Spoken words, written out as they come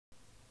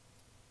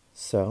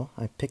So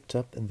I picked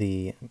up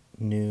the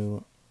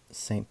new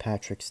St.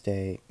 Patrick's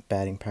Day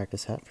batting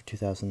practice hat for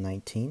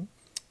 2019.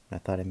 I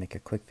thought I'd make a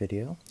quick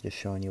video just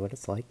showing you what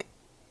it's like.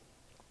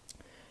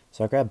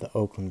 So I grabbed the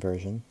Oakland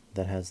version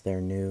that has their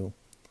new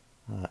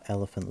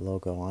elephant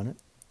logo on it.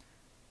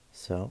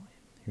 So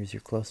here's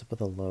your close-up of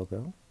the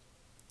logo.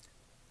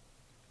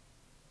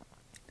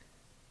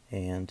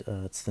 And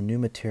it's the new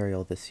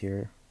material this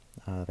year.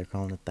 They're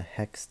calling it the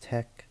Hex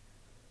Tech.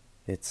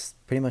 It's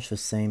pretty much the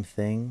same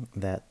thing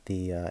that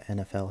the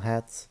NFL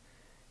hats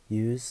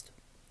used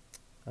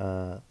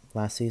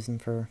last season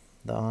for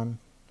the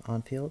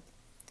on-field.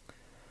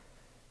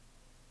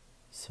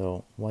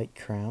 So white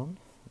crown,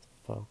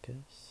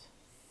 focus,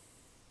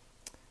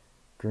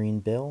 green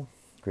bill,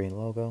 green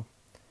logo,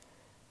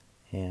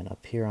 and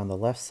up here on the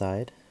left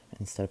side,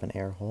 instead of an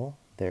air hole,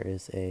 there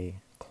is a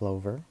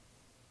clover,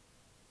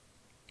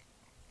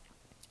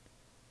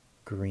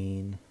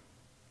 green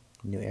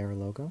new era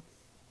logo.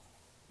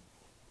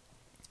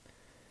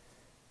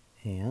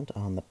 And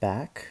on the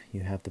back,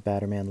 you have the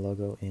Batterman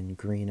logo in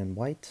green and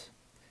white,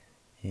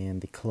 and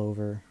the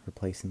clover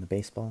replacing the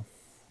baseball.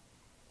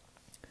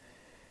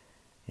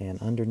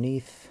 And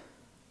underneath,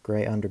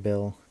 gray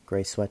underbill,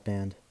 gray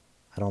sweatband.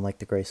 I don't like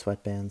the gray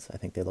sweatbands. I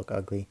think they look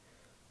ugly.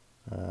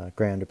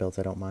 Gray underbills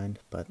I don't mind,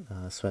 but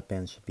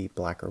sweatbands should be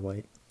black or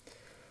white.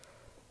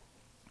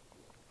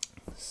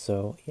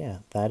 So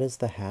yeah, that is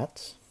the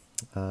hat.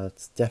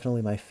 It's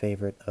definitely my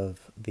favorite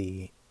of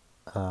the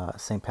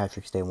St.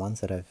 Patrick's Day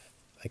ones that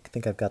I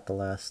think I've got the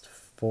last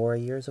 4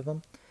 years of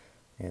them,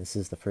 and this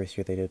is the first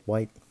year they did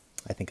white.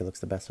 I think it looks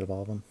the best of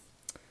all of them.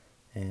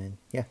 And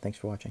yeah, thanks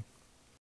for watching.